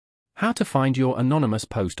How to find your anonymous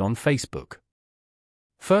post on Facebook.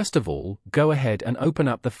 First of all, go ahead and open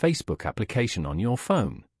up the Facebook application on your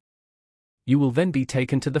phone. You will then be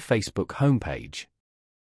taken to the Facebook homepage.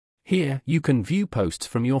 Here, you can view posts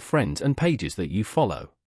from your friends and pages that you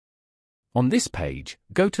follow. On this page,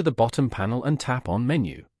 go to the bottom panel and tap on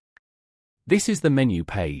Menu. This is the menu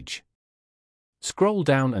page. Scroll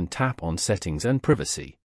down and tap on Settings and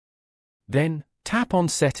Privacy. Then, tap on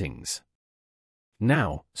Settings.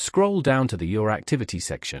 Now, scroll down to the Your Activity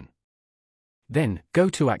section. Then, go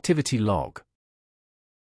to Activity Log.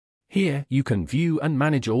 Here, you can view and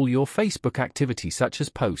manage all your Facebook activity such as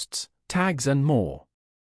posts, tags and more.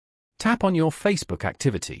 Tap on your Facebook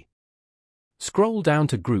activity. Scroll down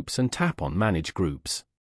to Groups and tap on Manage Groups.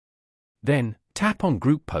 Then, tap on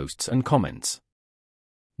Group Posts and Comments.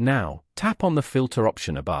 Now, tap on the filter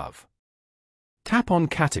option above. Tap on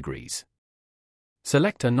Categories.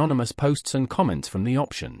 Select Anonymous Posts and Comments from the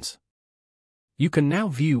options. You can now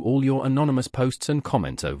view all your anonymous posts and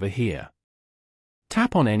comments over here.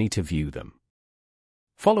 Tap on any to view them.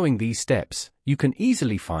 Following these steps, you can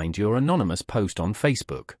easily find your anonymous post on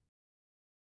Facebook.